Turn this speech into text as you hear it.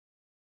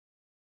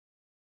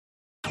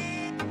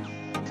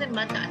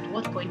doesn't matter at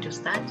what point you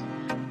start,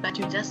 but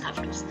you just have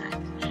to start.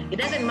 It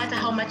doesn't matter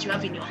how much you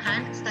have in your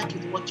hand, start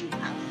with what you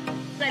have.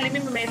 So I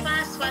remember my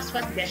first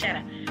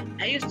biashara.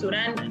 I used to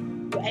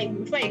run,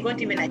 before I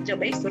got even a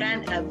job, I used to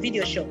run a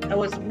video shop. I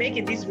was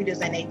making these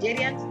videos on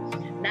Nigerians.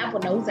 Na hapo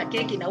nauza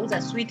keki,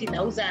 nauza sweet,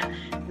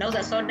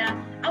 nauza soda.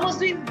 I was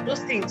doing those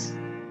things.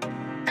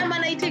 I'm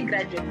an IT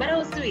graduate, but I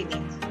was doing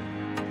it.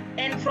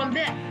 And from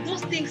there,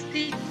 those things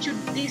teach you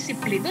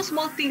discipline. Those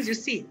small things you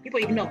see, people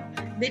ignore.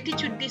 They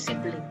teach you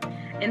discipline.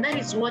 And that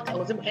is what I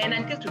was able, and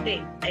until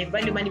today, I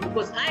value money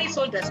because I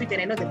sold a sweet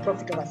and I know the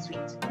profit of a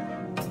sweet.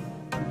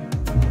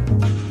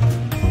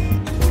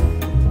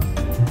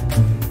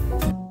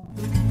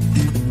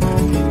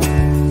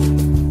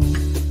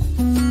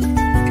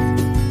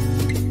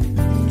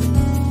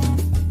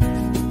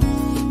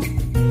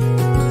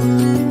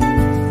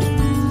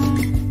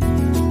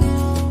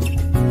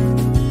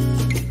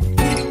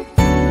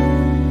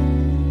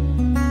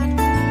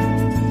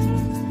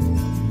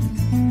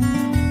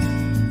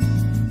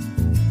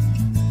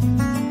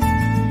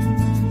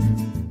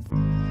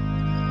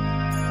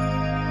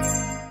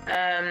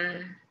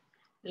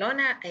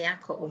 Lorna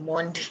Ayako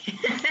Omonmdi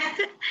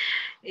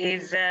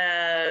is,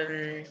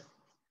 I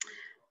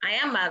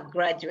am a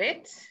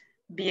graduate,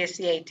 BSc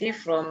IT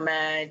from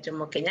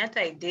Jomo Kenyatta.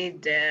 I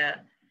did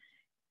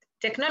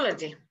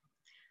technology.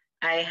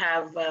 I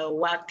have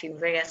worked in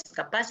various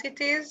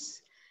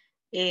capacities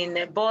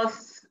in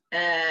both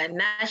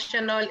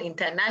national,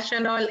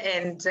 international,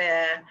 and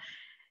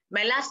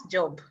my last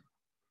job,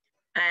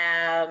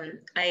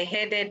 I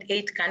headed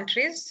 8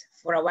 countries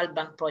for a World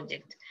Bank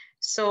project.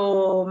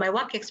 So my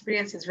work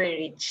experience is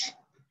very rich.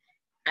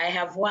 I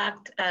have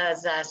worked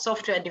as a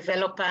software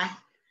developer.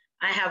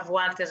 I have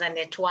worked as a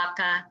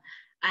networker.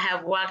 I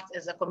have worked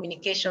as a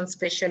communication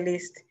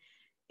specialist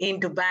in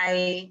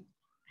Dubai,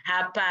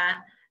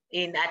 Hapa,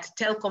 at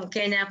Telkom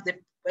Kenya, the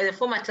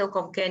former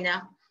Telkom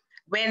Kenya.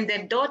 When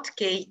the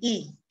 .ke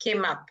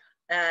came up,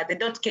 the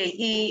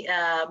 .ke,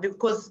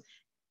 because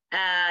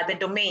the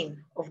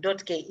domain of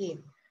 .ke,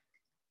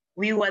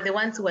 we were the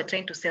ones who were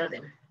trying to sell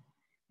them.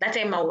 That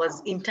time I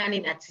was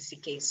interning at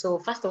CCK. So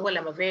first of all,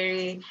 I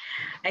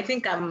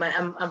think I'm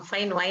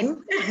fine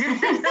wine.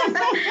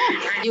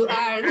 You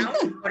are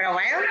for a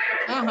while,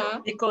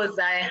 because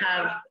I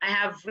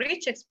have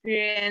rich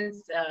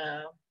experience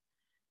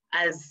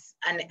as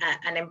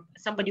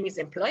somebody who is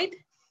employed.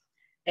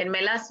 And my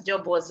last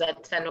job was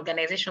at an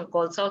organization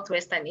called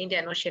Southwestern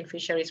Indian Ocean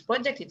Fisheries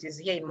Project. It is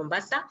here in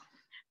Mombasa,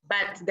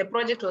 but the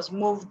project was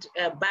moved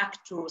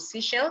back to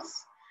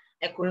Seychelles.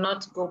 I could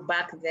not go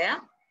back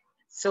there.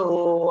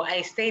 So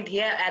I stayed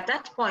here. At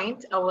that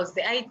point, I was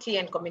the IT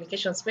and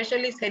communication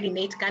specialist, head in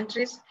 8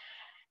 countries.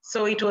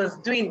 So it was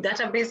doing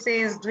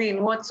databases,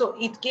 doing what? So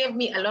it gave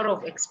me a lot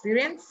of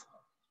experience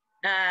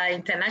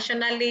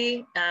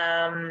internationally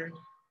and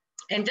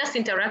just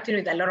interacting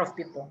with a lot of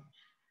people.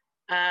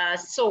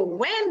 So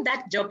when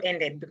that job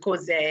ended,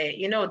 because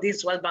you know,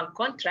 these World Bank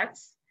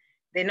contracts,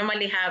 they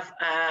normally have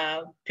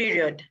a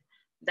period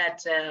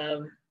that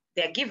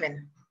they're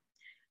given.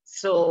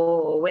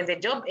 So when the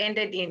job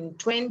ended in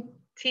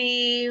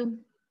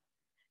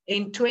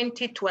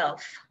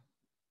 2012,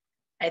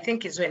 I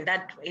think is when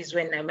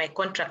my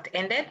contract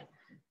ended,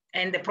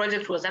 and the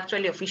project was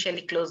actually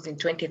officially closed in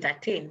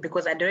 2013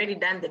 because I'd already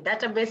done the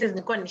databases,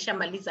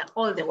 nishamaliza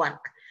all the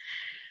work.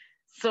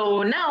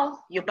 So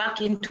now you're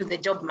back into the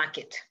job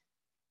market,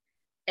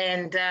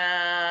 and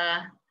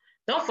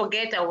don't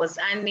forget I was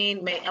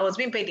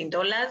being paid in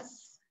dollars.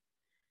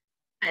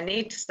 A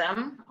neat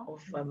sum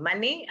of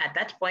money at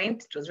that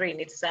point. It was very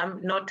neat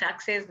sum, no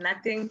taxes,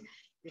 nothing.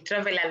 You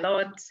travel a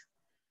lot.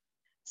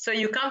 So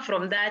you come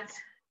from that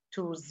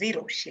to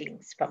 0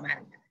 shillings per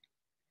month.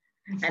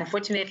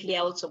 Unfortunately, I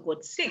also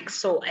got sick.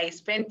 So I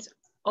spent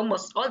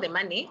almost all the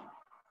money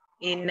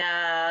in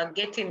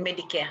getting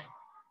Medicare.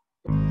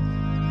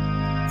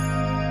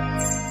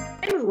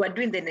 When we were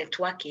doing the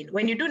networking,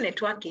 when you do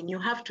networking, you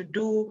have to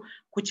do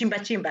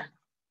kuchimba chimba.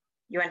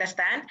 You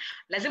understand?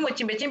 Lazima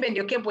chimbe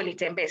ndio cable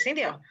itembe, si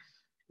ndio?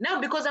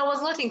 Now, because I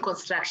was not in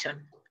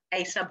construction,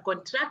 I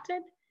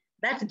subcontracted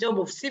that job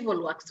of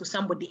civil works to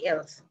somebody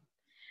else.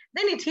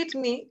 Then it hit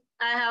me,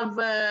 I have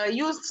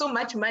used so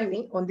much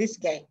money on this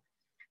guy.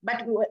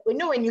 But you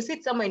know, when you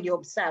sit somewhere and you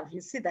observe, you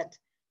see that,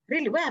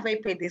 really, where have I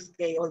paid this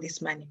guy all this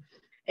money?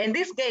 And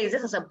this guy is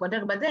just a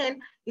subcontractor, but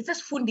then it's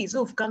just fundis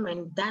who've come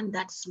and done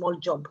that small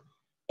job.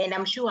 And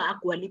I'm sure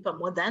akuwalipa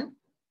more than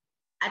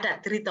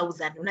at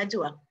 3,000,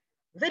 unajua?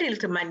 Very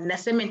little money, na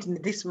cement in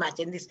this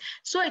much and this.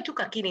 So I took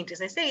a keen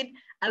interest. I said,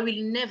 I will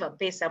never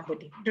pay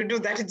somebody to do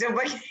that job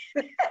again.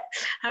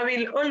 I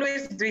will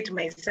always do it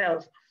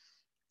myself.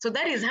 So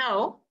that is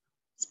how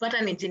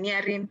Spartan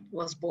Engineering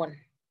was born.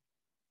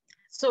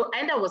 So,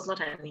 and I was not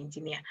an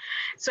engineer.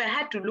 So I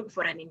had to look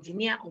for an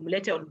engineer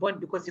later on board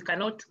because you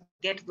cannot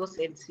get those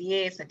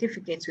NCA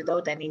certificates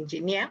without an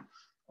engineer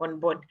on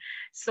board.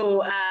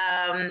 So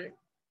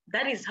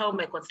that is how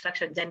my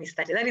construction journey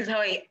started. That is how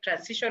I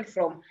transitioned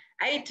from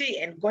IT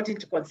and got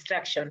into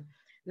construction.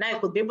 Now I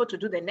could be able to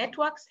do the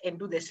networks and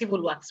do the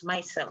civil works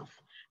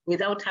myself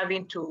without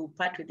having to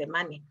part with the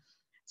money.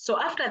 So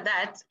after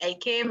that, I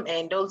came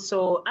and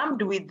also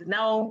armed with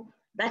now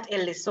that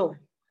LSO.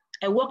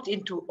 I walked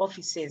into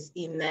offices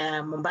in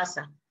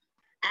Mombasa.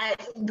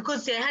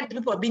 Because I had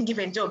people being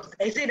given jobs,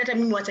 I said that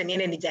I'm watching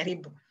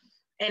nijaribu.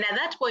 And at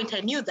that point, I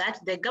knew that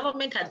the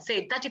government had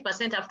said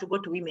 30% have to go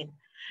to women.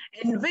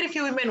 And very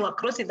few women were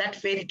crossing that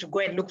ferry to go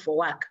and look for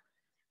work.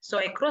 So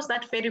I crossed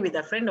that ferry with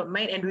a friend of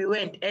mine and we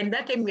went. And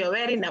that time we were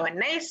wearing our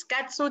nice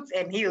cut suits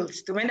and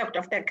heels to end up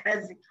after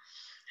kazi.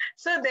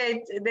 So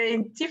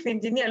the chief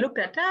engineer looked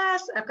at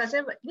us,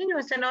 akasema, "Nyinyi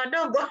wasichana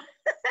wadogo,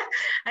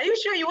 are you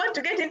sure you want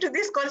to get into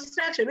this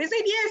construction?" We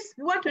said, "Yes,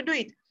 we want to do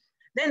it."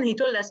 Then he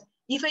told us,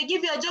 "If I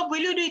give you a job,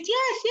 will you do it?"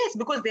 "Yes, yes,"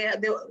 because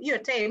your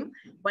time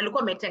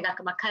walikuwa wametenga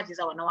makazi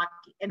za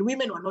wanawake and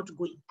women were not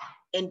going,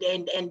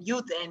 and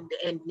youth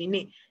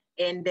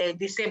and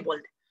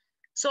disabled.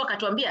 So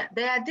akatuambia,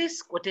 "There are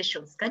these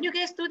quotations. Can you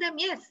guys do them?"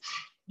 "Yes."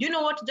 Do you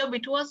know what job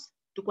it was?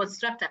 To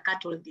construct a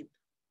cattle dip.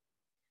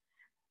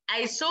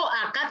 I saw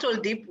a cattle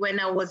dip when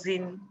I was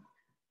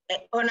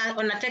on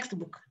a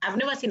textbook. I've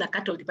never seen a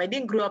cattle dip. I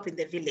didn't grow up in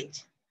the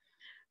village.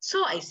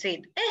 So I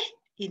said,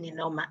 hii ni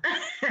noma.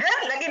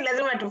 Lakini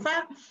lazima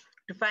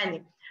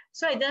tufanye.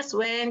 So I just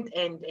went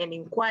and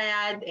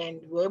inquired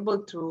and we were able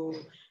to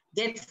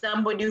get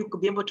somebody who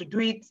could be able to do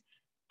it.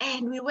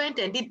 And we went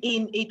and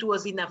it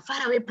was in a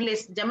faraway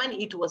place.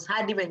 Germany, it was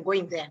hard even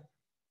going there.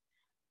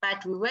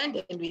 But we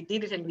went and we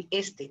did it and we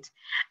aced it.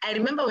 I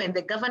remember when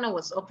the governor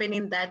was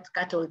opening that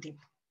cattle dip,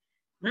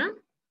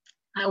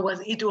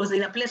 it was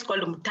in a place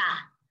called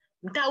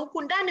Mtaa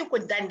huku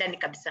ndani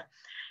kabisa.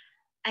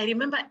 I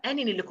remember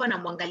yani nilikuwa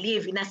namwangalia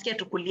hivi nasikia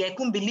tukulia. I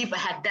couldn't believe I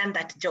had done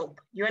that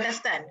job. You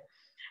understand?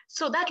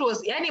 So that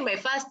was yani my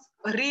first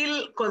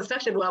real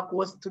construction work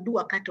was to do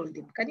a cattle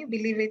dip. Can you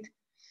believe it?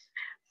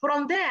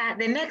 From there,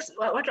 the next,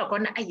 what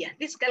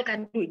this girl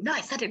can do it. Now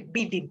I started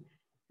bidding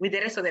with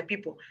the rest of the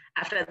people.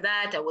 After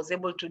that, I was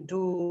able to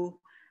do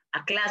a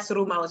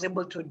classroom. I was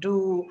able to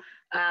do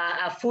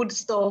a food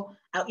store,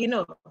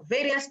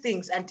 various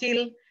things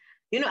until,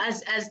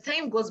 as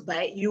time goes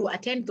by, you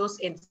attend those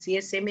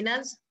NCS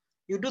seminars,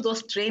 you do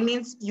those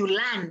trainings, you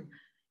learn,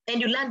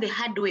 and you learn the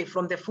hard way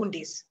from the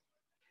fundis.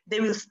 They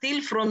will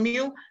steal from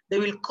you, they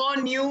will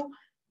con you,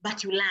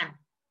 but you learn.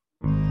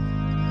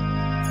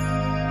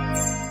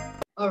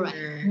 All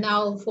right.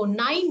 Now, for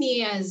 9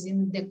 years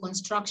in the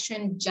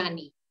construction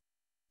journey,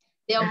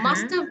 there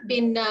must have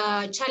been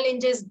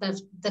challenges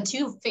that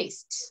you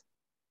faced.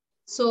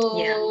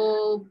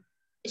 So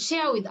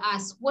share with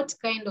us, what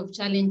kind of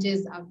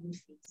challenges have you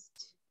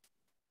faced?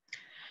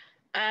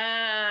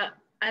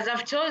 As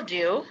I've told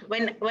you,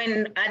 when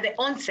at the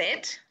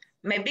onset,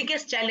 my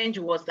biggest challenge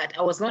was that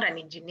I was not an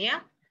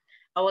engineer.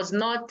 I was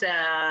not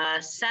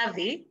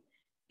savvy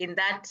in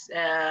that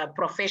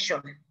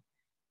profession.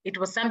 It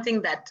was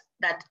something that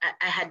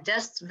I had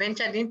just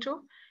ventured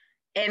into.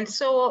 And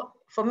so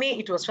for me,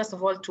 it was first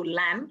of all to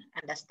learn,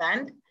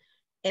 understand,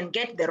 and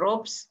get the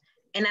ropes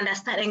and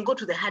understand and go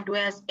to the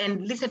hardwares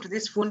and listen to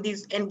these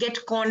fundis and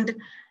get conned.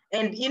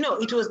 And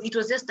it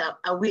was just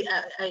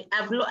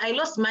I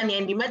lost money.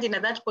 And imagine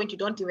at that point, you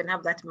don't even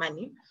have that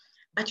money,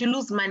 but you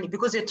lose money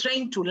because you're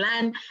trying to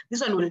learn.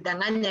 This one will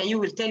danganya you,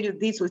 will tell you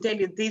this, will tell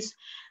you this.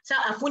 So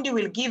a fundi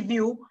will give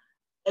you,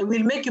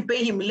 will make you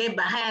pay him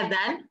labor higher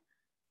than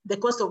the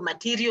cost of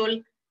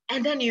material.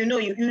 And then,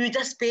 you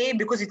just pay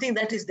because you think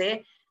that is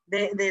the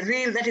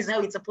real, that is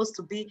how it's supposed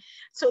to be.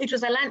 So it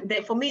was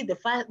for me,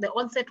 the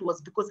onset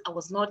was because I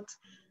was not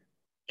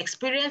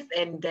experienced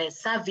and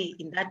savvy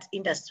in that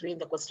industry, in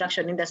the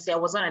construction industry. I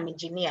was not an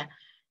engineer.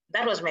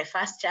 That was my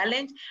first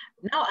challenge.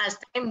 Now, as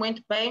time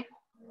went by,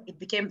 it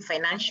became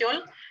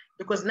financial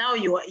because now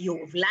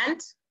you've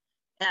learned,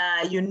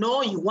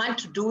 you want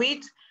to do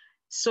it.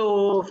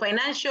 So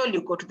financial,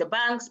 you go to the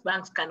banks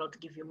cannot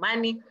give you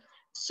money.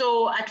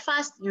 So at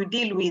first you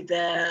deal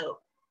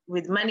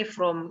with money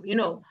from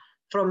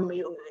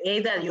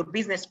either your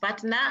business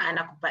partner and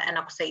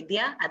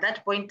anakusaidia. At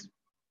that point,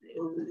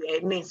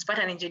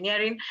 Spartan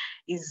Engineering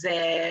is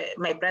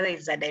my brother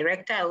is a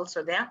director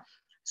also there.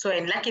 So,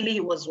 and luckily he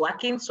was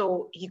working,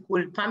 so he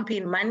could pump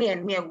in money,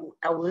 and me,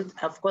 I would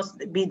of course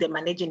be the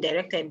managing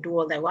director and do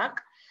all the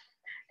work.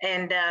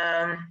 And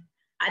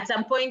at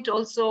some point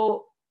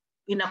also,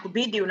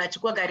 inakubidi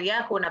unachukua gari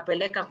yako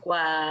unapeleka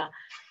kwa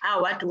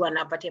watu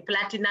wanapatia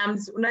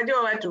platinums,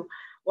 unajua watu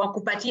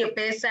wakupatie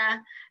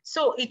pesa.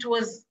 So it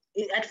was,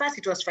 at first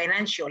it was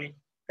financial.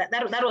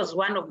 That was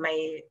one of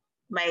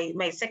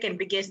my second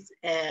biggest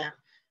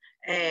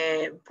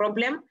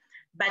problem.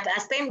 But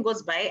as time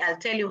goes by, I'll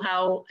tell you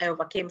how I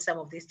overcame some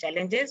of these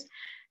challenges.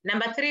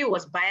 Number 3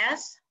 was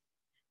bias.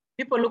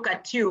 People look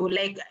at you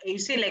like, you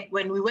see, like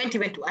when we went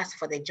even to ask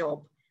for the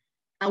job,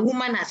 a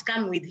woman has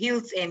come with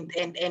heels and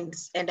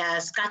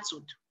a skirt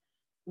suit.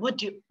 What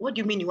do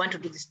you mean you want to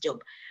do this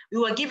job? We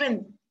were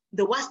given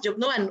the worst job.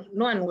 No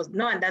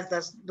one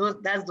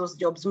does those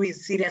jobs who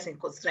is serious in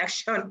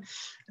construction.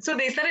 So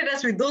they started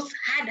us with those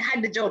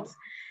hard jobs.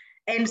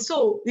 And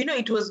so, we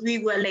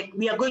were like,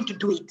 we are going to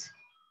do it.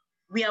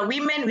 We are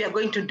women, we are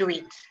going to do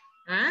it.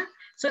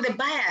 So the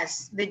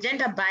bias, the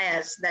gender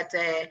bias that,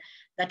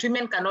 that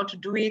women cannot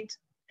do it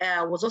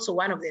was also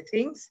one of the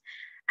things.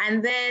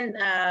 And then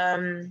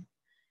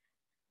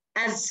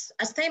as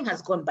time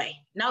has gone by,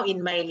 now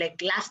in my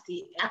last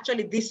year,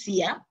 actually this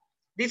year,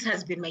 this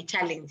has been my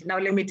challenge. Now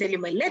let me tell you,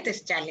 my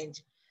latest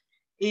challenge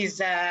is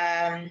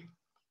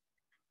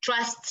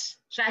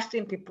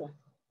trusting people,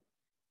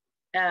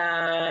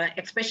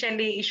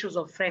 especially issues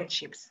of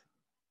friendships.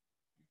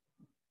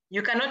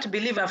 You cannot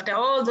believe after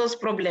all those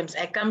problems,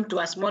 I come to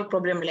a small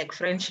problem like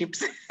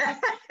friendships.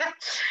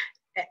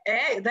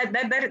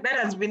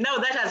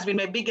 that has been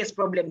my biggest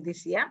problem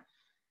this year.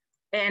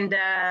 And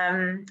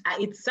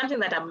it's something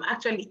that I'm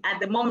actually,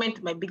 at the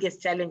moment, my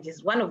biggest challenge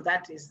is one of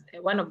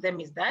them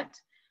is that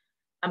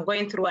I'm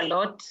going through a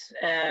lot,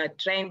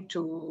 trying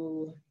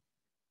to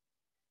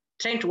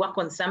work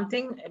on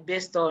something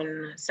based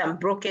on some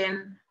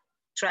broken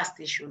trust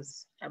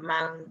issues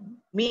among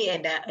me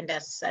and a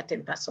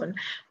certain person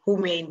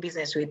whom we're in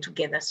business with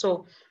together.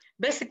 So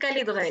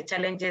basically, those are the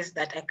challenges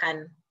that I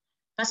can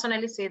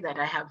personally say that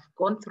I have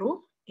gone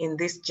through in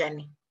this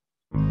journey.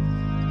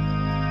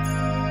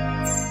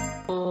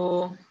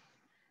 So,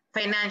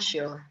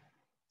 financial.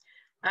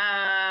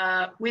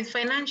 With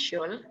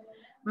financial,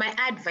 my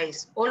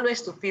advice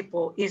always to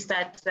people is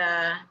that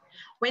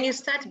when you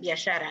start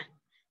biashara,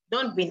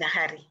 don't be in a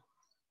hurry.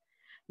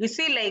 You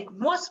see, like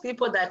most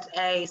people that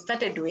I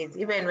started with,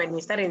 even when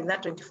we started in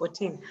that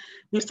 2014,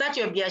 you start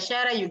your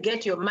biashara, you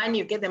get your money,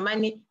 you get the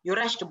money, you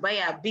rush to buy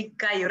a big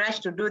car, you rush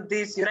to do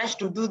this, you rush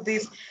to do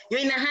this. You're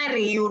in a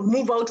hurry, you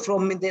move out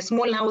from the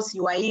small house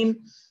you are in.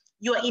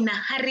 You are in a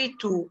hurry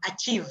to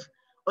achieve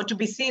or to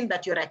be seen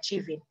that you're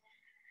achieving.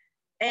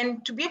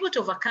 And to be able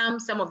to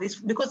overcome some of this,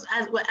 because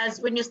as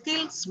when you're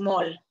still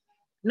small,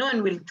 no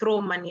one will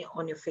throw money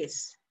on your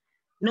face.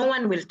 No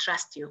one will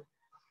trust you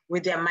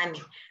with their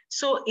money.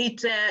 So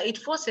it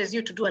forces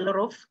you to do a lot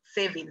of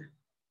saving.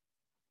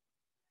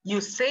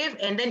 You save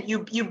and then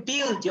you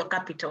build your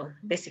capital,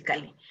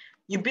 basically.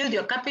 You build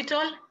your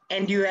capital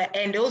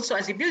and also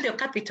as you build your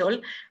capital,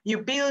 you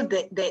build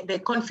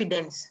the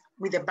confidence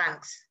with the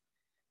banks.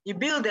 You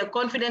build the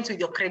confidence with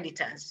your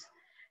creditors.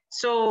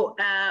 So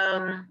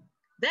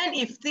then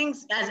if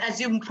things, as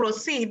you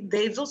proceed,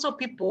 there's also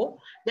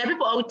there are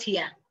people out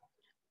here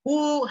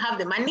who have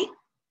the money,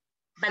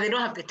 but they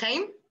don't have the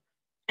time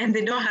and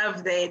they don't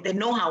have the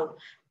know-how,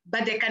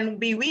 but they can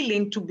be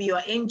willing to be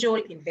your angel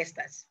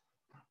investors.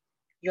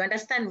 You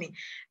understand me?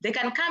 They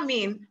can come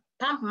in,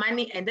 pump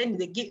money, and then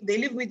they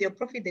live with their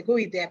profit, they go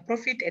with their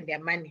profit and their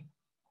money.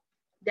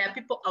 There are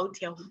people out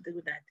here who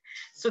do that.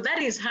 So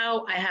that is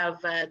how I have,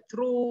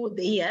 through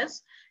the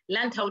years,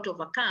 learned how to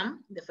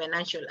overcome the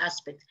financial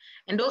aspect.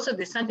 And also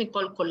there's something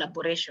called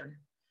collaboration.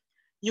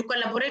 You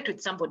collaborate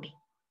with somebody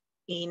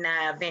in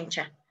a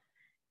venture.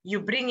 You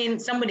bring in,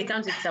 somebody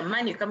comes with some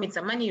money, you come with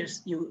some money,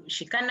 you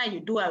shikana, you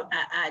do a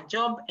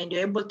job and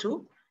you're able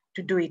to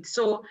do it.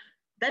 So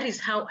that is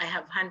how I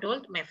have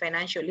handled my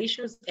financial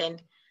issues. And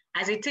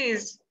as it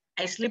is,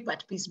 I sleep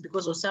at peace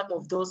because of some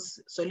of those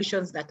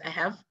solutions that I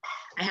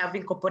have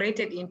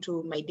incorporated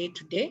into my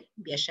day-to-day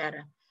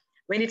biashara.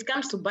 When it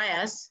comes to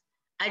bias,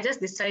 I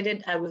just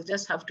decided I will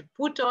just have to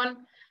put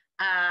on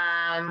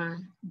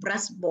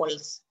brass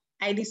balls.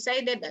 I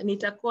decided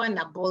nitakuwa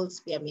na balls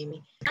pia mimi.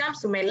 When it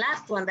comes to my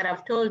last one that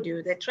I've told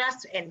you, the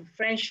trust and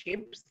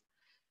friendships,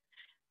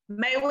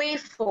 my way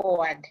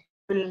forward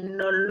will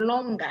no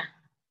longer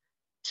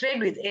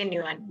trade with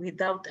anyone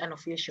without an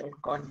official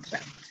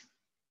contract.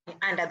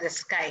 Under the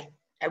sky,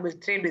 I will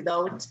trade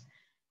without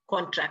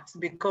contracts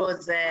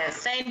because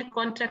signed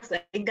contracts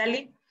are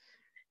legally.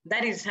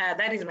 That is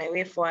my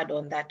way forward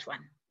on that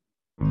one.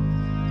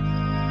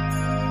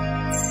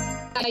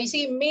 You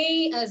see,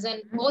 me as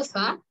an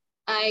author,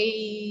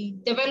 I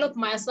develop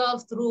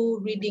myself through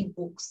reading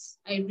books.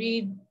 I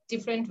read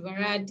different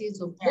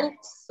varieties of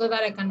books so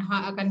that I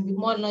can be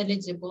more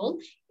knowledgeable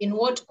in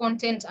what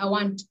content I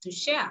want to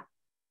share.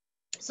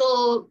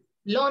 So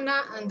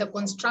Lorna and the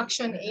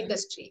construction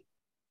industry.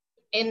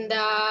 And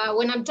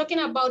when I'm talking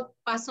about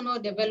personal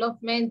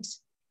development,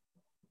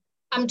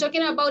 I'm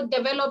talking about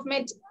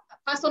development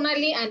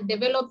personally and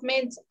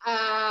development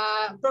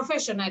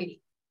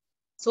professionally.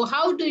 So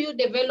how do you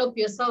develop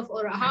yourself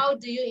or how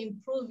do you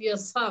improve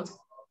yourself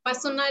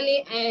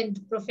personally and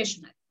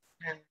professionally?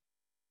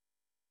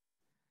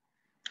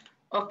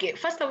 Okay,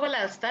 first of all,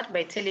 I'll start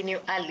by telling you,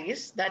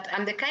 Alice, that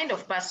I'm the kind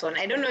of person,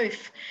 I don't know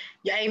if,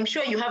 I'm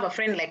sure you have a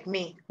friend like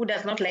me who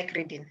does not like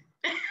reading.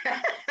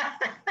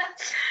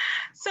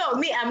 So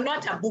me, I'm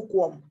not a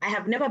bookworm. I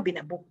have never been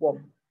a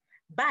bookworm,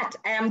 but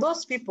I am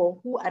those people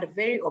who are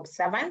very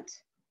observant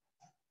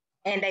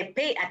and I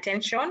pay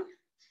attention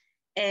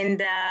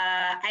and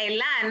I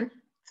learn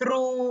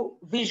through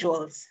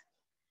visuals.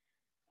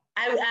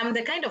 I'm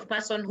the kind of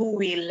person who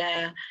will,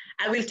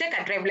 I will take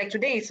a drive. Like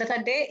today is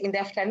Saturday in the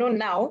afternoon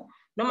now,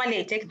 normally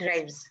I take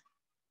drives.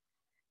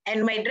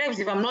 And my drives,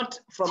 if I'm not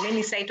from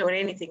any site or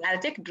anything, I'll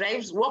take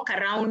drives, walk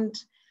around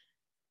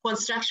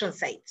construction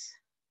sites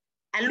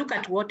and look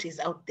at what is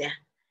out there.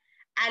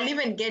 I'll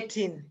even get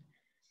in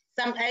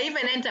I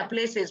even enter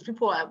places,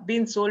 people are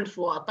being sold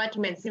for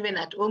apartments, even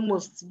at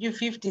almost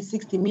 50,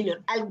 60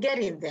 million. I'll get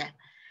in there.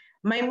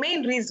 My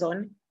main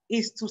reason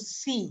is to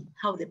see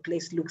how the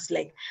place looks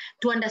like,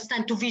 to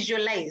understand, to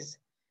visualize.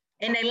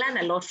 And I learn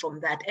a lot from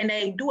that. And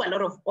I do a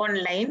lot of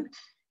online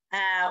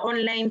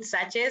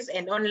searches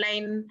and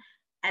online,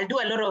 I'll do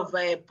a lot of,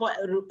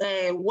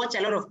 watch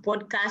a lot of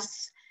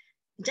podcasts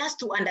just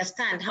to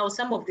understand how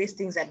some of these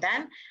things are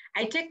done.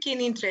 I take keen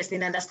interest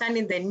in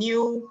understanding the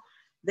new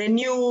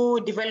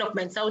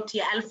developments out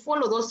here. I'll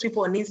follow those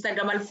people on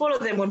Instagram. I'll follow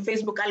them on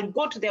Facebook. I'll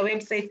go to their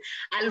website.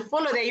 I'll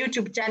follow their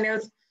YouTube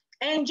channels.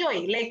 I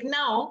enjoy. Like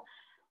now,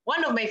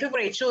 one of my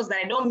favorite shows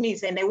that I don't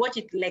miss, and I watch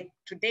it like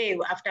today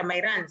after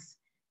my runs,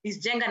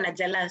 is Jenga na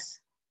Jalas.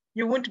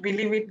 You won't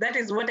believe it. That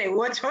is what I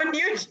watch on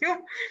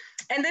YouTube.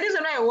 And the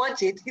reason why I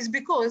watch it is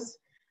because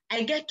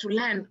I get to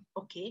learn,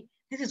 okay,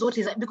 this is what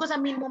is, because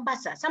I'm in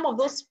Mombasa. Some of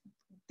those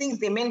things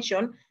they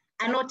mention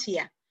are not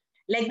here.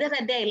 Like the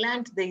other day I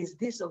learned there's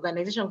this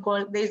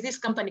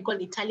company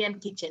called Italian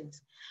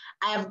Kitchens.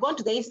 I have gone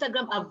to the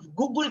Instagram, I've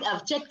Googled,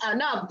 I've checked,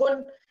 now I've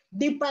gone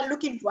deeper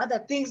looking for other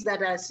things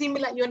that are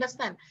similar, you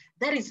understand?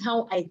 That is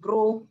how I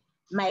grow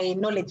my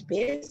knowledge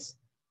base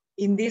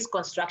in this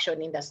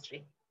construction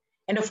industry.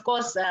 And of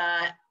course,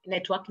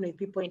 networking with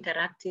people,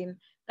 interacting,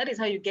 that is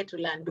how you get to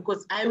learn,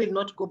 because I will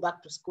not go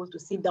back to school to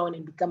sit down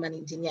and become an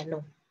engineer,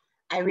 no.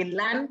 I will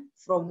learn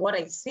from what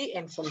I see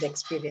and from the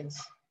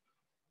experience.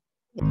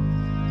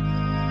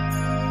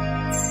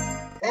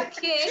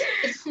 Okay.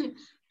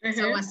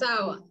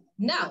 Sawa.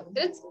 Now,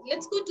 let's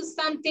go to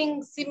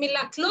something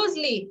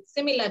closely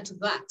similar to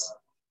that.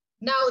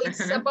 Now,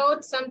 it's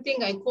about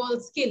something I call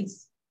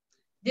skills.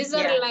 These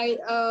are like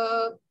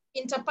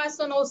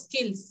interpersonal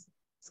skills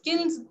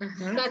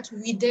that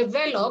we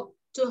develop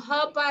to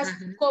help us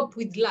cope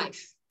with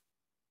life.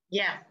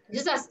 Yeah.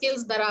 These are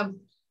skills that have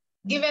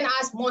given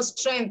us more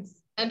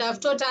strength and have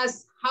taught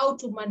us how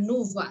to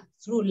maneuver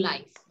through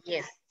life.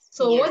 Yes.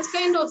 So what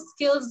kind of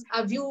skills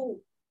have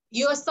you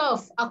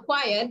yourself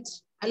acquired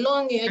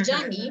along your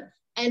journey?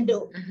 And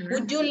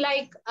would you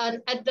like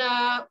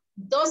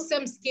those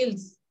same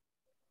skills,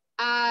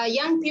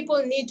 young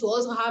people need to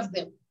also have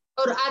them,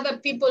 or other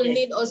people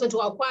need also to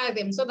acquire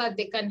them so that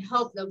they can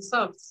help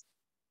themselves?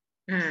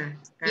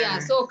 Yeah,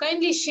 so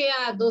kindly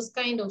share those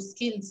kind of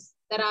skills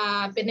that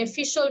are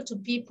beneficial to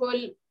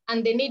people,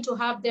 and they need to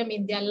have them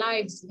in their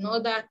lives in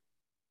order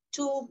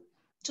to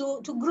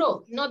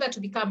grow, in order to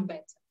become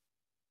better.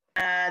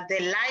 The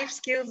life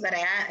skills that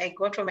I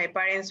got from my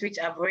parents, which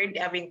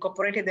I've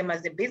incorporated them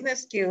as the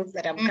business skills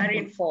that I'm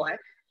carrying forward.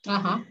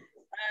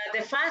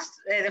 The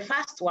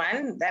first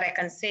one that I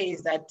can say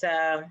is that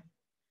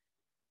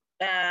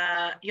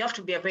you have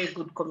to be a very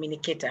good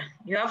communicator.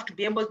 You have to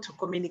be able to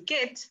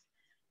communicate,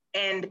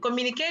 and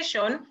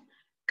communication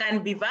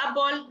can be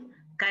verbal,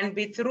 can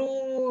be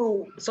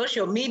through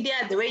social media,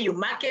 the way you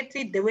market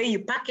it, the way you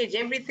package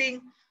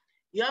everything.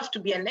 You have to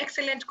be an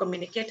excellent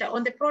communicator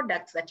on the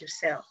products that you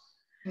sell.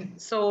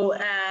 So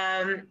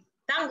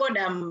thank God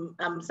I'm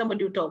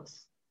somebody who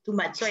talks too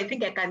much. So I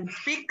think I can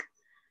speak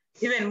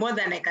even more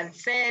than I can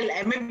sell,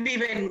 and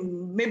maybe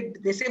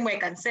the same way I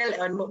can sell,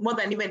 and more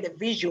than even the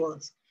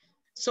visuals.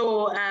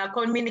 So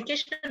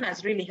communication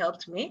has really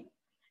helped me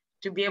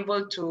to be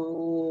able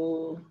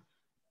to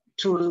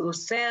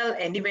sell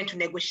and even to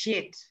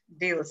negotiate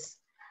deals.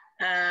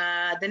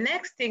 The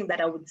next thing that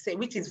I would say,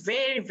 which is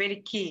very, very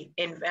key,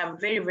 and I'm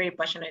very, very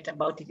passionate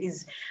about it,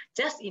 is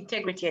just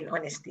integrity and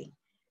honesty.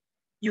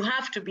 You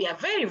have to be a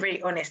very,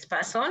 very honest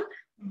person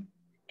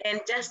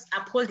and just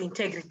uphold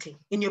integrity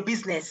in your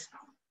business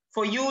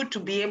for you to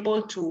be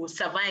able to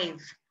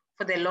survive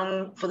for the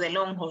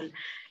long haul.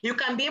 You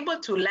can be able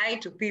to lie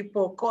to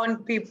people,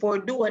 con people,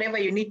 do whatever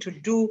you need to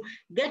do,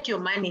 get your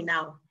money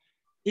now.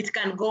 It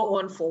can go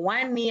on for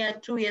 1 year,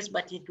 2 years,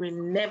 but it will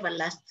never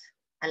last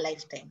a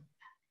lifetime.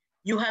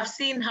 You have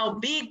seen how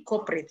big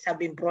corporates have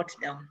been brought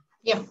down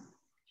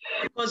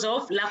because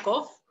of lack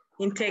of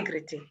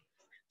integrity.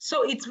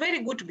 So it's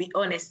very good to be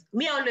honest.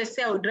 Me, I always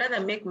say I would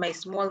rather make my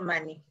small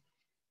money,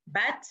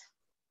 but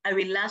I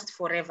will last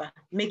forever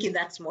making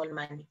that small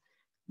money,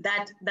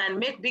 than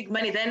make big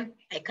money, then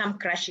I come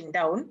crashing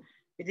down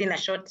within a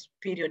short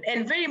period.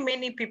 And very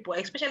many people,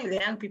 especially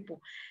the young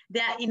people, they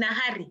are in a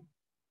hurry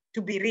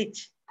to be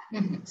rich.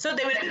 So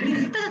they will,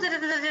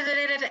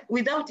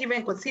 without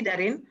even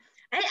considering,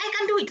 I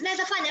can do it,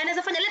 naweza fanya, let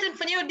me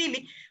fanya hiyo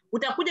dili,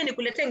 utakuja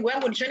nikulete nguo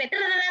yangu nishone,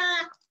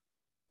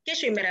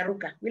 kesho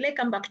imeraruka, will I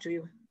come back to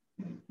you?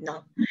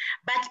 No.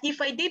 But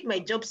if I did my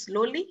job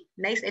slowly,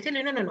 nice, I tell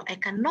you, no, I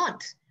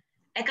cannot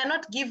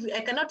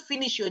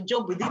finish your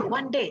job within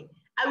 1 day.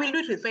 I will do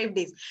it with 5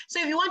 days.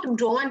 So if you want to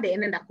do 1 day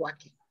and end up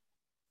working,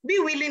 be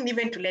willing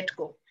even to let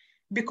go,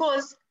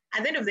 because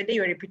at the end of the day,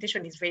 your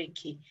reputation is very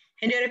key.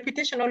 And your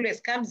reputation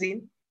always comes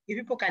in if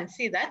people can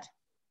see that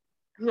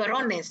you are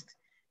honest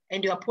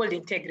and you uphold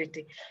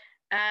integrity.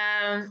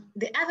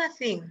 The other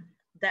thing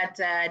that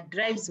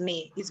drives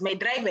me is my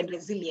drive and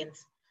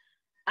resilience.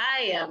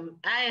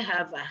 I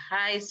have a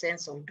high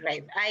sense of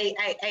drive.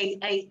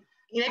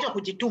 Inaitwa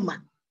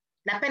kujituma.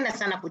 Napenda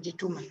sana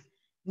kujituma.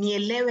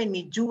 Nielewe,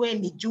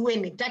 nijue,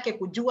 nitake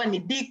kujua, ni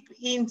deep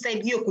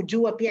inside hiyo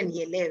kujua pia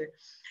nielewe.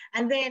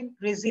 And then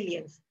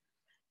resilience.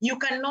 You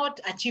cannot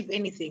achieve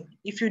anything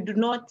if you do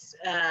not,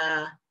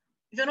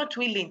 if you're not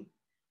willing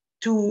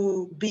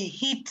to be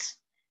hit,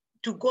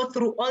 to go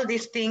through all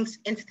these things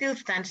and still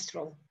stand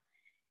strong.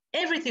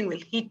 Everything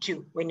will hit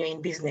you when you're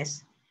in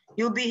business.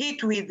 You'll be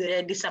hit with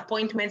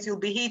disappointments. You'll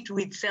be hit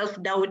with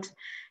self-doubt.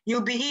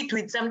 You'll be hit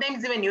with,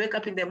 sometimes even you wake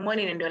up in the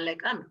morning and you're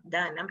like, I'm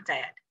done, I'm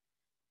tired.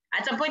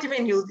 At some point,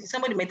 even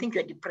somebody might think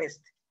you're depressed.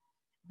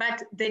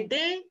 But the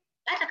day,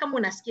 hata kama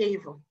unasikia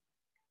hivyo,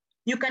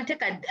 you can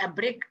take a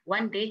break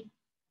one day.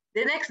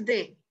 The next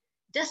day,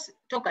 just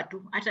talk at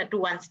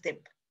one step.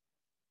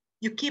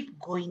 You keep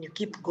going, you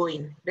keep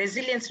going.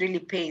 Resilience really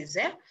pays.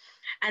 Eh?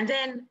 And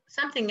then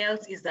something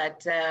else is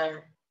that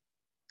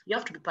you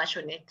have to be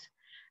passionate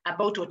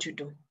about what you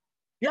do.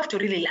 You have to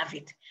really love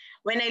it.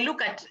 When I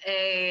look at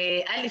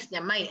Alice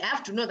Nyamai, I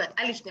have to know that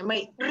Alice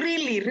Nyamai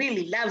really,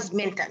 really loves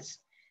mentors.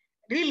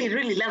 Really,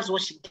 really loves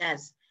what she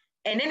does.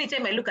 And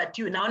anytime I look at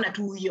you, naona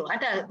tu hiyo.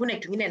 Hata kuna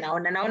kitu kingine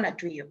naona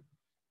tu hiyo.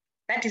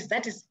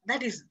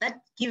 That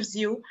gives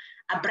you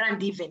a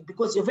brand even,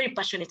 because you're very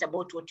passionate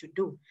about what you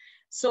do.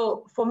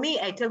 So for me,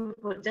 I tell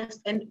people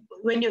and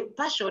when your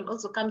passion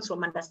also comes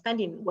from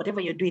understanding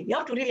whatever you're doing, you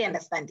have to really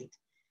understand it.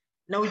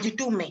 Na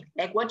ujitume,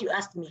 like what you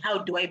asked me, how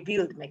do I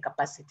build my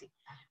capacity?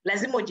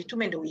 Lazima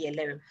ujitume ndo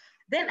uielewe.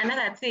 Then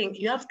another thing,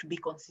 you have to be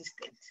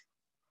consistent.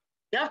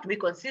 You have to be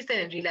consistent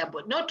and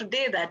reliable. Not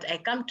today that I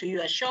come to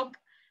your shop,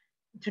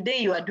 today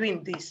you are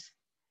doing this.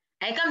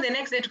 I come the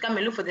next day to come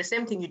and look for the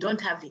same thing, you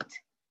don't have it.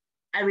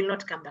 I will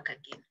not come back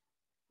again.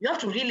 You have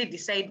to really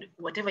decide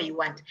whatever you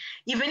want.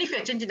 Even if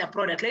you're changing a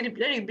product, let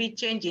it be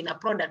changing a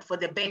product for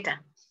the better.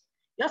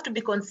 You have to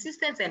be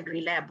consistent and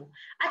reliable.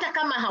 Hata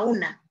kama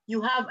hauna,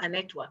 you have a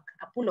network,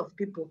 a pool of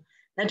people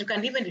that you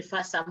can even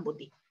refer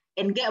somebody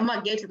and get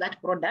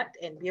that product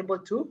and be able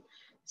to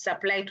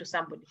supply to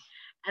somebody.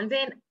 And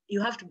then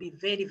you have to be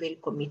very, very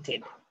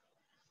committed.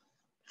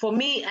 For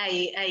me,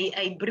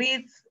 I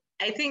breathe,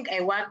 I think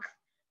I work,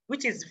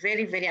 which is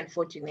very, very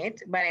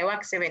unfortunate, but I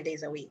work 7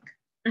 days a week.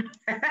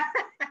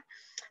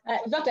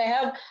 In fact,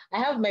 I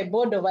have my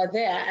board over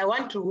there. I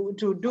want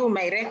to do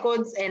my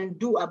records and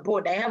do a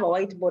board. I have a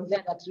whiteboard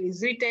there that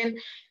is written,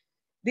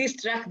 this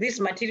track,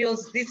 these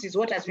materials, this is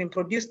what has been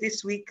produced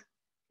this week.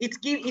 It's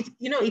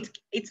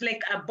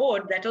like a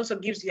board that also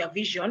gives you a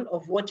vision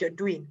of what you're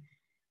doing.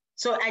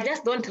 So I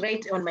just don't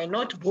write on my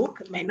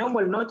notebook, my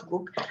normal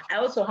notebook. I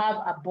also have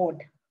a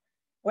board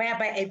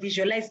whereby I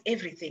visualize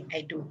everything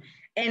I do.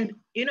 And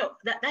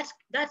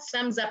that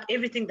sums up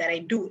everything that I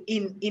do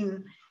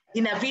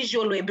in a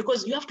visual way,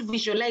 because you have to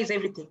visualize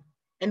everything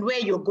and where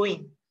you're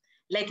going.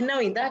 Like now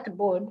in that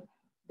board,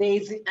 there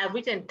is a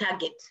written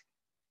target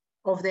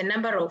of the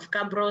number of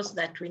cabros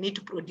that we need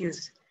to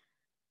produce.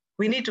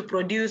 We need to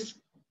produce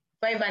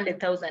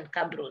 500,000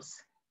 cabros.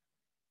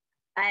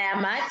 I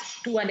am at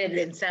 200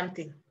 and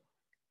something.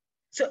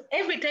 So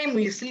every time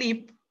we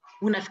sleep,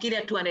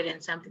 unafikiria 200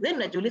 and something. Then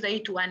unajiuliza hii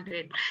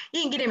 200.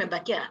 Hii ingine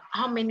imebakia,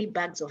 how many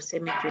bags of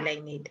cement will I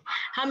need?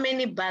 How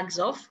many bags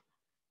of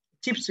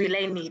chips will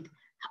I need?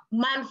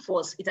 Man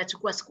force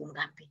itachukua siku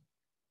ngapi?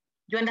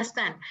 Do you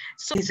understand?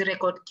 So it's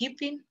record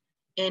keeping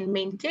and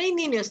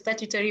maintaining your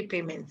statutory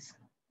payments.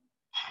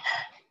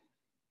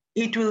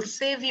 It will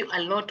save you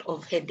a lot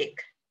of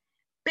headache.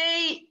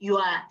 Pay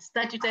your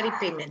statutory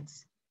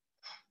payments.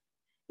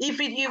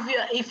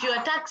 If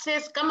your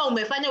taxes, kama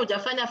umefanya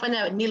hujafanya,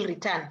 fanya nil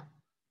return.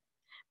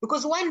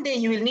 Because one day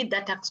you will need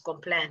that tax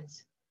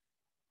compliance.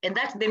 And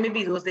that day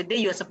maybe it was the day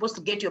you are supposed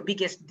to get your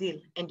biggest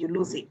deal and you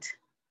lose it.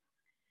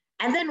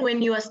 And then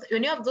when you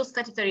have those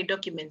statutory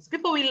documents,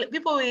 people will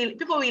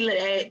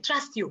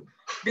trust you,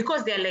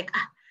 because they're like,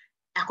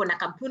 akona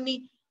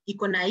kampuni,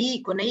 ikona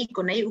hii,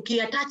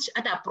 uki-attach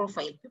at a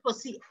profile, people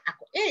see,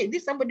 hey,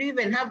 this somebody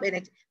even have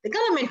it. The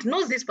government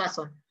knows this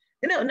person.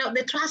 Now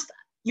they trust,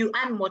 you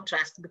earn more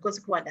trust because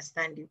people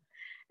understand you.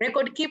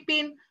 Record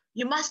keeping,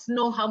 you must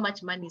know how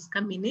much money is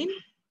coming in.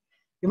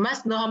 You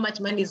must know how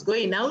much money is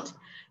going out.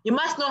 You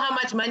must know how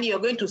much money you're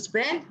going to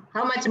spend,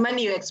 how much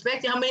money you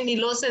expect, how many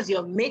losses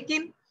you're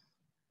making.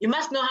 You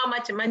must know how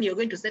much money you're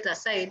going to set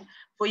aside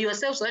for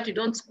yourself so that you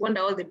don't squander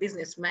all the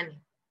business money.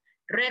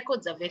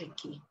 Records are very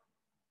key.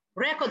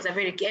 Records are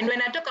very key. And when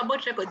I talk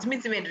about records, it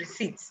means even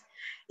receipts.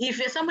 If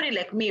you're somebody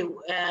like me,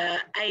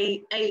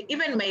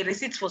 even my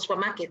receipts for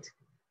supermarket,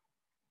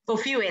 for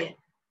fuel,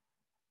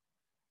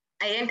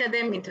 I enter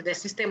them into the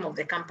system of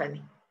the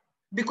company,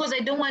 because I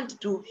don't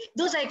want to,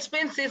 those are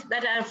expenses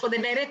that are for the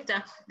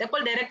director, they're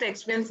called director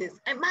expenses.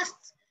 I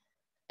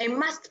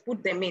must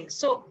put them in.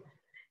 So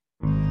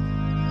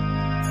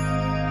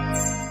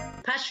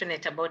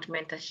passionate about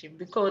mentorship,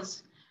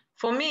 because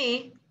for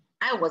me,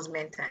 I was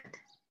mentored.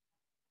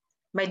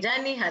 My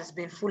journey has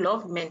been full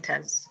of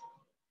mentors.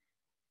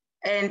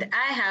 And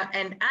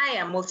I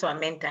am also a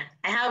mentor.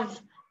 I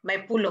have my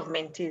pool of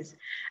mentees.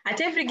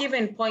 At every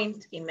given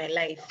point in my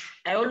life,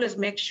 I always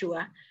make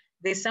sure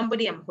there's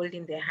somebody I'm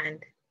holding their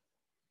hand.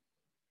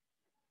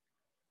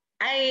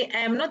 I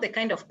am not the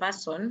kind of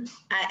person,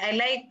 I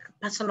like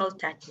personal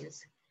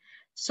touches.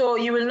 So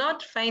you will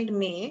not find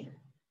me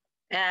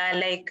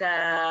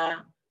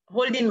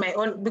holding my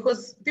own,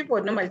 because people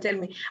would normally tell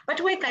me,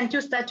 but why can't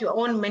you start your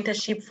own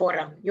mentorship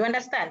forum? You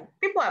understand?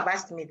 People have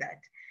asked me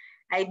that.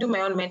 I do my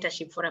own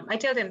mentorship forum. I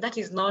tell them that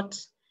is not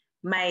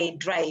my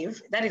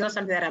drive. That is not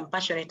something that I'm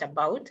passionate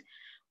about.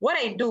 What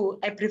I do,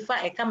 I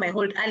come, I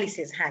hold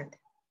Alice's hand.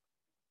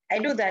 I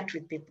do that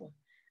with people.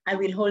 I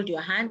will hold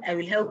your hand. I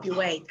will help you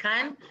where I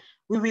can.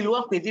 We will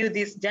walk with you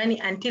this journey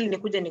until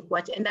nikuja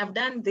nikuache. And I've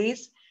done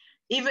this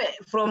even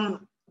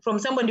from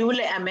somebody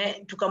ule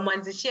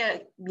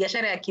tukamwanzishia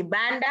biashara ya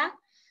kibanda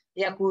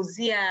ya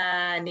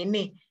kuuzia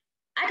nini.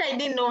 Hata I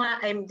didn't know her.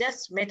 I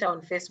just met her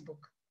on Facebook.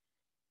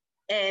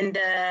 And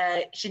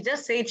she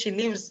just said she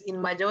lives in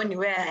Majoni,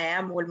 where I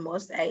am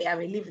almost. I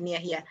live near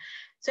here.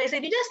 So I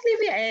said, you just live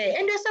here.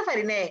 And you're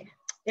suffering.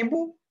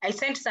 I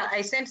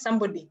sent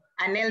somebody,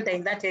 an elder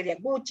in that area,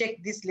 go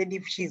check this lady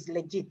if she's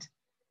legit.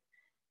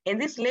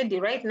 And this lady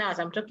right now, as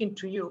I'm talking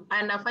to you,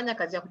 anafanya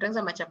kazi ya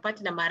kutengeneza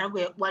machapati na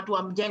maharagwe watu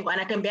wa mjengo,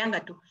 anatembeanga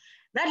tu.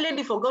 That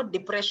lady forgot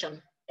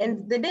depression.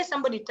 And the day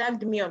somebody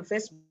tagged me on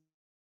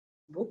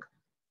Facebook,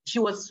 she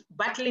was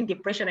battling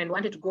depression and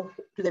wanted to go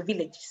to the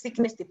village,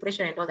 sickness,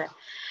 depression, and all that.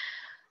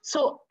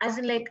 So as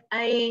in like,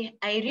 I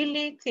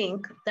really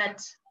think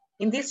that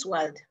in this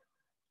world,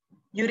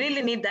 you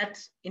really need that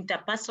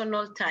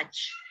interpersonal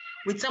touch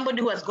with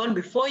somebody who has gone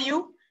before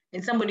you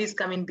and somebody who's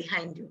coming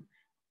behind you.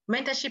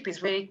 Mentorship is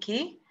very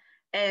key,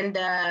 and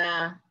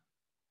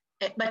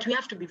but we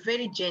have to be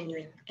very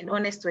genuine and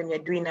honest when we're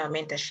doing our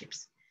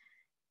mentorships.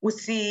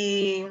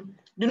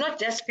 Do not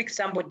just pick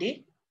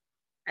somebody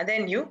and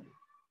then you,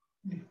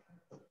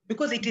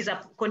 because it is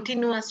a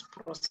continuous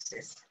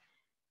process.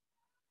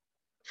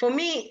 For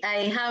me,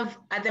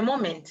 at the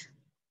moment,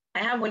 I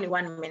have only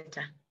one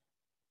mentor,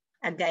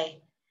 a guy.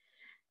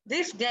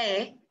 This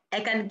guy, I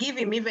can give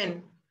him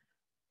even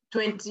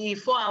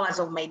 24 hours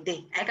of my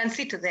day. I can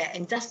sit there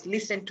and just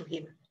listen to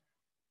him.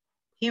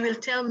 He will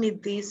tell me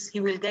this, he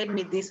will guide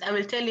me this. I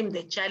will tell him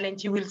the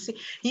challenge. He will see,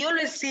 he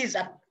always sees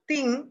a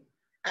thing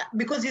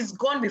because he's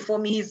gone before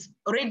me. He's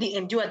already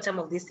endured some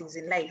of these things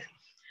in life.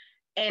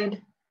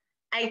 And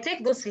I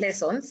take those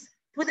lessons,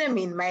 put them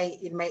in my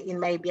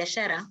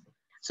biashara.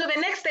 So the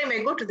next time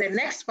I go to the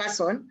next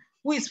person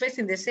who is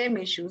facing the same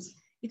issues,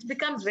 it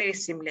becomes very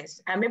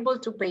seamless. I'm able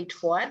to pay it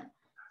forward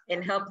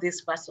and help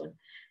this person.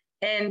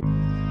 And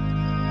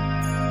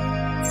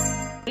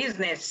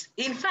business,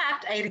 in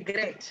fact, I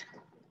regret.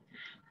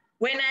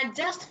 When I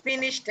just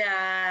finished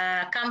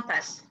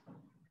campus,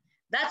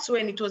 that's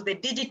when it was the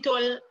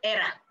digital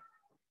era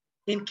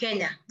in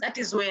Kenya. That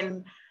is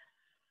when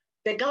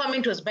the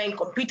government was buying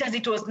computers.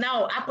 It was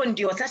now happen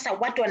ndio sasa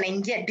watu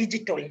wanaingia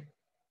digital.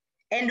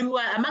 And we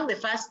were among the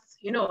first,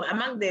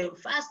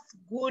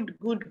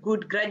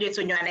 good graduates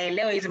when you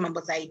wanaelewa hizi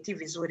mambo za IT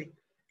vizuri.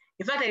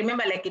 In fact, I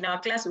remember like in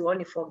our class, we were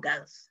only 4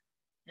 girls.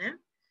 Yeah?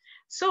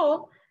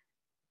 So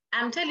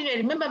I'm telling you, I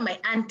remember my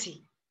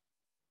auntie.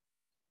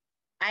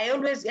 I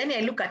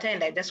look at her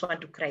and I just want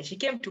to cry. She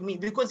came to me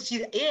because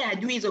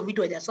hajui hizo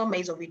vitu, hajasoma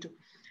hizo vitu.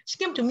 She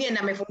came to me and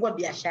amefungua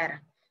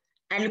biashara.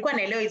 Alikuwa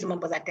anaelewa hizo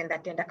mambo za tenda.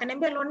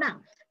 Akaniambia,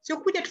 Lorna, si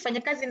ukuje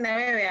tufanye kazi na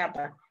wewe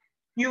hapa.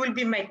 You will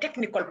be my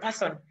technical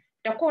person.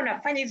 Utakuwa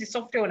unafanya hizi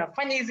software,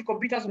 unafanya hizi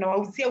computers,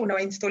 unawauzia,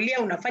 unawainstalia,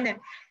 unafanya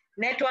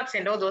networks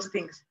and all those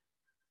things.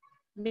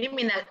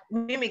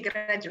 Mimi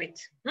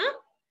graduate.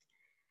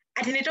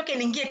 Ati nitoke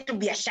niingie tu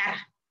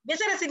biashara.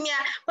 Biashara sinia,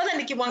 kwanza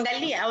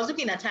nikimwangalia,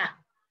 auzuki nataa.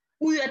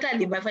 Huyu hata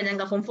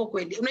alifanyanga form 4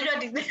 kweli.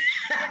 Unajua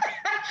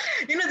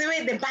you know the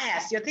way the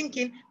bias, you're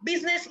thinking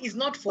business is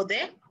not for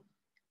the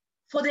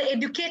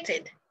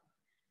educated.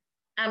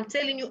 I'm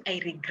telling you, I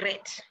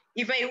regret.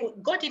 If I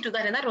got into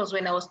that, and that was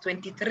when I was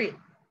 23.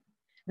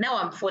 Now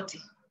I'm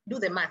 40. Do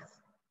the math.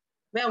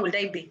 Where would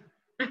I be?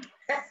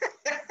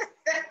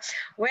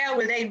 Where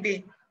would I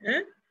be?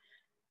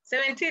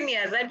 17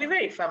 years, I'd be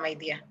very far, my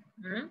dear.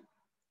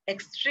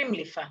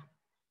 Extremely far.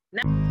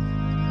 Now,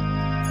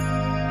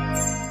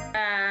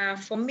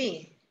 for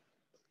me,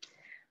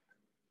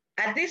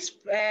 at this,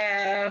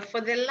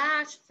 for the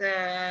last,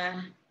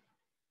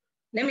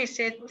 let me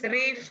say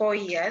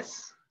 3-4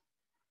 years,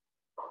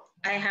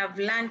 I have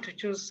learned to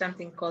choose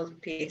something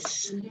called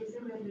peace.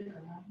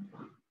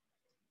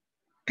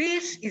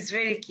 Peace is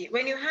very key.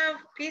 When you have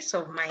peace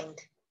of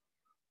mind,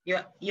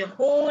 your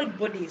whole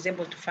body is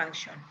able to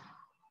function.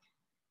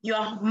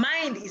 Your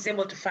mind is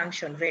able to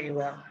function very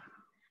well.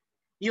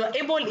 You are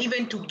able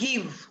even to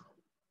give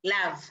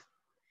love.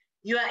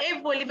 You are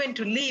able even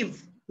to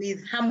live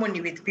with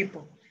harmony with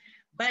people.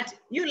 But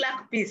you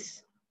lack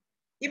peace.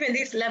 Even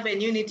this love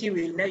and unity,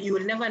 you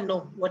will never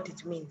know what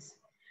it means.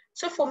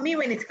 So for me,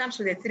 when it comes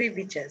to the 3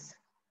 virtues,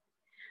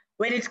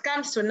 when it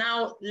comes to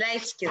now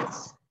life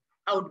skills,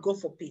 I would go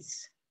for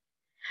peace.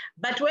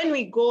 But when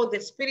we go the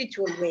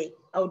spiritual way,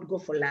 I would go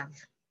for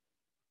love.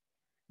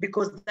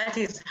 Because that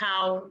is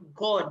how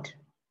God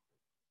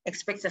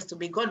expects us to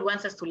be. God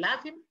wants us to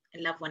love him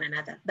and love one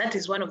another. That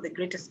is one of the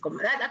greatest,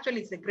 that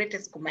actually is the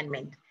greatest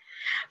commandment.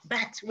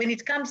 But when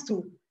it comes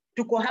to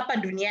tuko hapa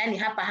duniani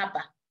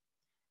hapa.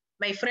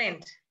 My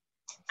friend,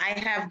 I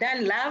have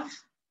done love,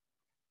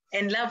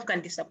 and love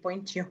can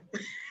disappoint you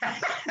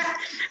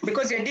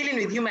because you're dealing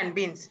with human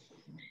beings.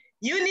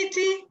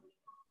 Unity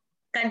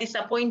can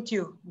disappoint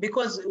you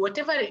because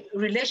whatever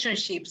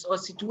relationships or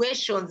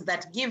situations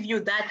that give you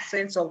that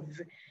sense of,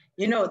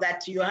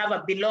 that you have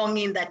a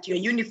belonging, that you're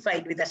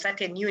unified with a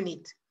certain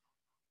unit,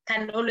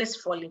 can always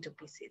fall into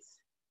pieces.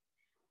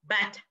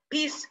 But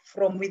peace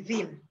from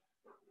within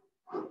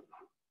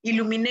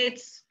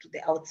illuminates to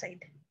the outside.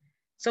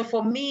 So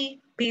for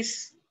me,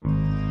 peace,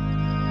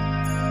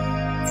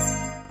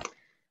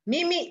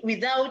 Mimi,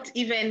 without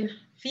even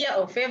fear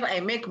or favor,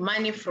 I make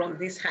money from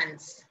these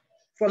hands,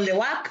 from the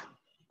work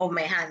of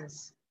my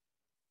hands,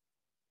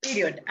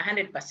 period,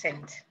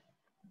 100%.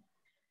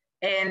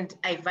 And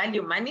I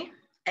value money,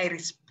 I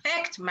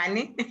respect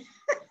money,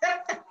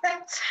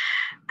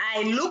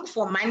 I look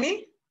for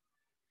money,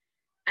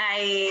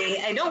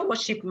 I don't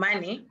worship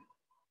money,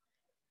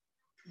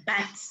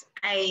 but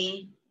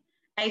I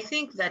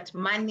think that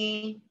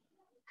money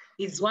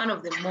is one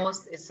of the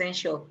most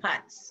essential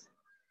parts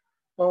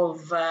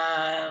of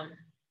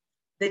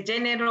the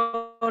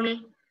general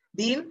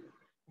being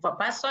of a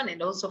person,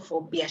 and also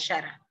for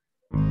biashara.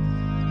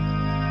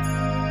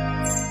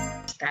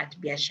 Start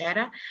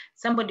biashara,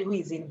 somebody who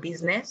is in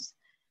business,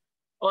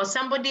 or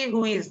somebody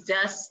who is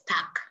just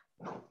stuck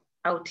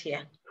out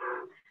here,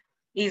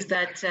 is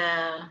that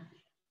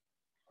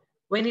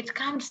when it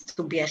comes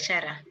to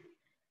biashara,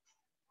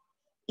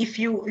 if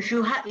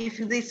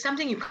there's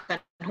something you can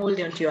hold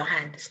onto your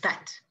hand,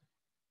 start.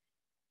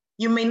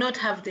 You may not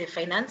have the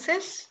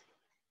finances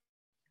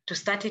to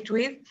start it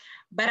with,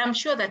 but I'm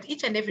sure that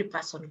each and every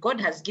person,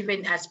 God has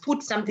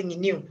put something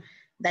in you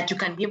that you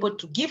can be able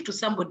to give to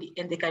somebody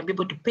and they can be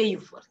able to pay you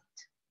for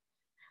it.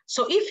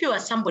 So if you are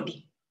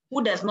somebody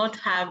who does not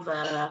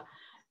have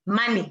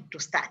money to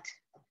start,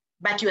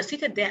 but you are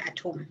seated there at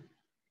home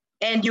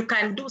and you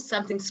can do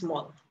something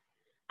small,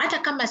 hata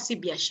kama si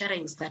biashara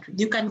you start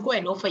with, you can go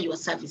and offer your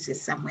services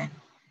somewhere.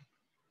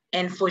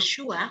 And for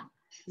sure,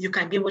 you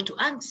can be able to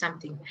earn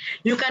something.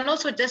 You can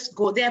also just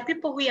go, there are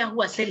people here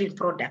who are selling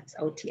products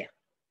out here.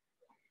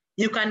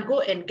 You can go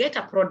and get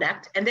a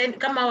product, and then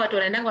kama watu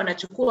wanaendanga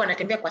wanachukua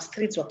wanatembea kwa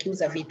streets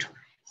wakiuza vitu.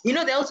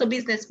 They're also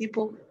business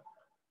people.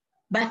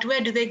 But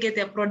where do they get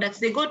their products?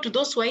 They go to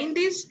those who are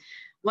indies,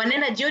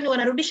 wanaenda jioni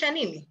wanarudisha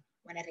nini?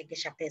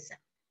 Wanaregesha pesa.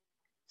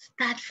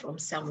 Start from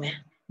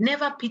somewhere.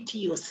 Never pity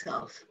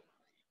yourself.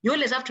 You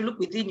always have to look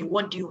within you.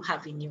 What do you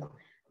have in you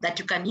that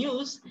you can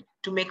use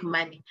to make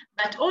money?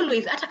 But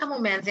always, hata kama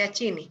umeanzia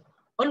chini,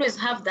 always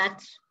have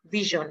that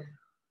vision.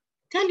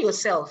 Tell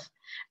yourself,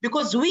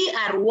 because we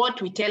are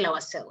what we tell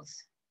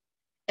ourselves.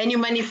 And you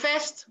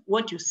manifest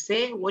what you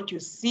say, what you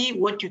see,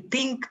 what you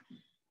think,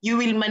 you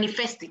will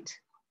manifest it.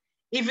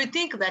 If you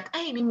think that,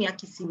 mimi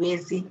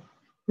akisiwezi,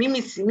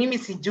 mimi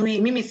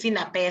sijui, mimi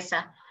sina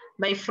pesa,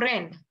 my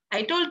friend,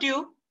 I told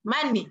you,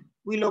 money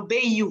will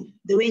obey you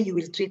the way you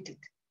will treat it.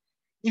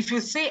 If you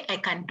say, I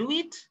can do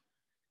it,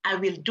 I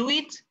will do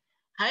it.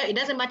 It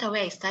doesn't matter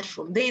where I start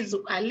from. There is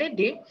a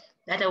lady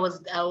that I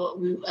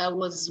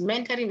was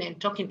mentoring and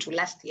talking to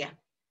last year.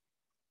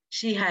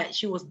 She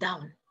was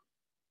down.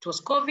 It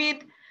was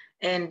COVID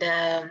and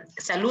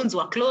saloons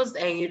were closed.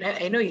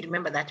 I know you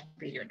remember that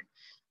period.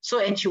 So,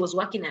 and she was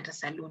working at a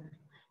saloon.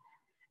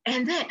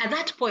 And then at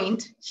that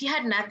point, she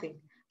had nothing.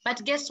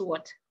 But guess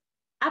what?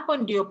 Hapo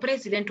ndio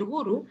President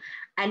Uhuru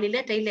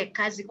alileta ile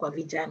kazi kwa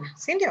vijana,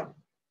 si ndio?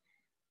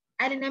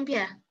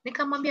 Aliniambia,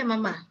 nikamwambia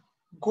mama,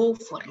 go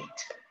for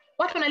it.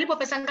 Watu wanalipo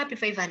pesa ngapi?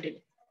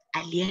 500.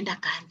 Alienda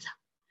kaanza.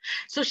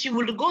 So she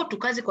would go to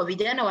kazi kwa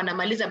vijana,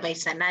 wanamaliza by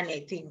saa 8, I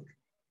think.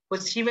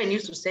 Because she even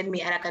used to send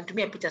me,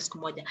 anakantumia picha siku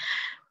moja.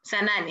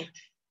 Saa 8.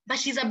 But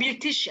she's a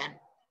beautician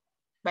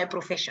by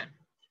profession.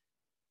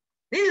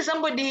 This is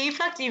somebody, in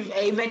fact, if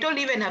I told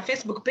you even her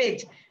Facebook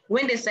page,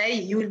 when they say,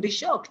 you will be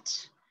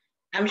shocked.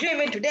 I'm sure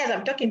even today as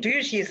I'm talking to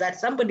you, she's at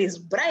somebody's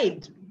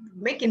bride,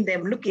 making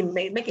them look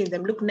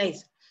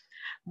nice.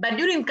 But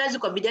during kazi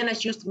kwa vijana,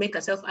 she used to make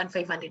herself earn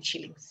 500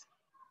 shillings.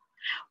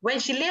 When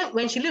she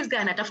lives there,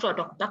 anatafuta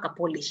watu kupaka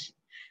polish.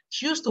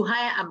 She used to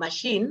hire a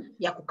machine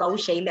ya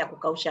kukausha ile ya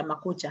kukausha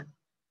makucha.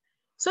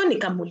 So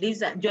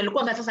nikamuuliza, ndio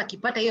alikuwa sasa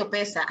akipata hiyo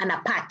pesa, ana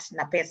part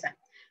na pesa.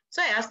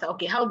 So I asked her,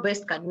 okay, how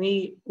best can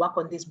we work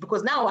on this?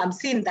 Because now I'm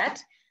seeing that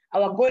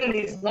our goal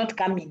is not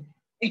coming.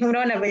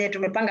 Unaona venye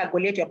tumepanga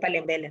goal yetu ya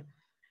pale mbele.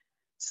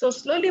 So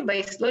slowly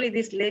by slowly,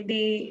 this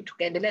lady,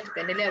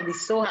 tukaendelea, we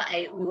saw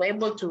her, we were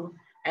able to,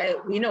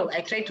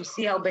 I tried to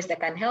see how best I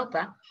can help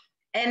her.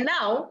 And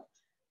now,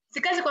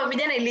 sikazi kwa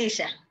vijana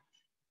ilisha,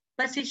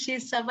 but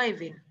she's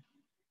surviving.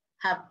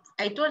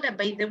 I told her,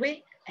 by the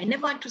way, I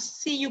never want to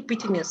see you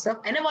pitying yourself.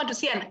 I never want to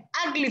see an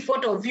ugly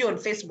photo of you on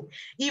Facebook.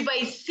 If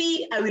I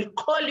see, I will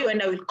call you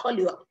and I will call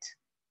you out.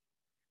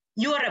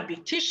 You are a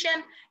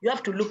beautician. You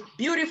have to look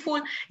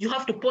beautiful. You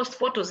have to post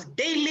photos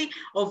daily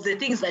of the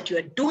things that you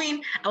are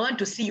doing. I want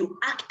to see you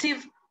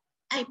active.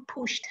 I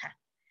pushed her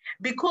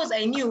because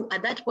I knew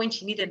at that point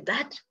she needed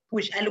that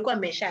push. Alikuwa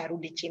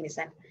amesharudi chini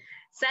sana.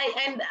 So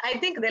and I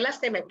think the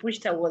last time I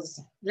pushed her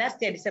was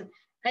last year, December.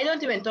 I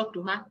don't even talk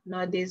to her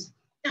nowadays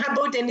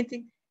about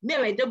anything. Me,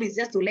 my job is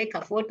just to like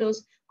her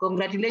photos.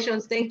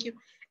 Congratulations, thank you.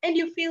 And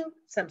you feel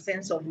some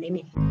sense of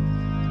meaning.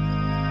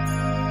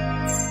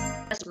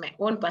 That's my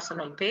own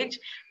personal page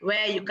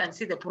where you can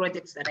see the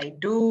projects that I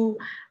do.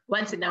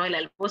 Once in a while,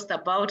 I'll post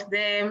about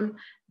them,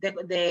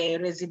 the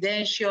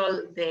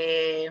residential,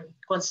 the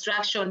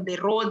construction, the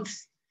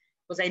roads,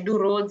 because I do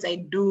roads, I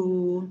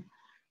do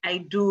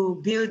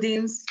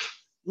buildings,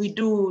 we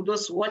do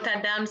those water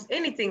dams,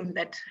 anything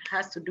that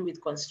has to do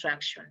with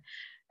construction.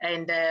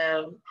 And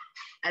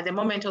at the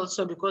moment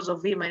also, because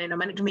of him,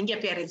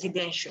 tumeingia pia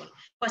residential.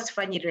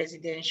 Sifanyi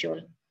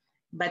residential,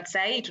 but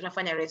sahi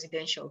tunafanya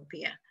residential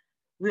pia.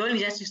 We only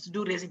just used to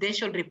do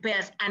residential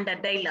repairs under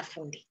Daila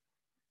Fundi.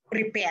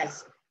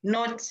 Repairs,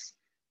 not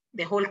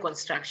the whole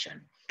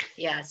construction.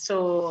 Yeah,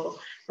 so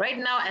right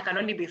now I can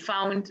only be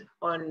found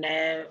on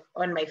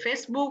my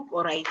Facebook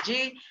or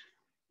IG.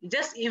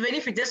 Just even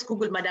if you just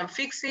Google Madam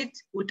Fix It,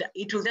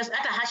 it will just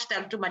add a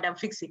hashtag to Madam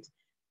Fix It.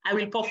 I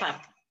will pop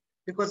up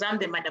because I'm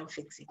the Madam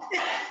Fix It.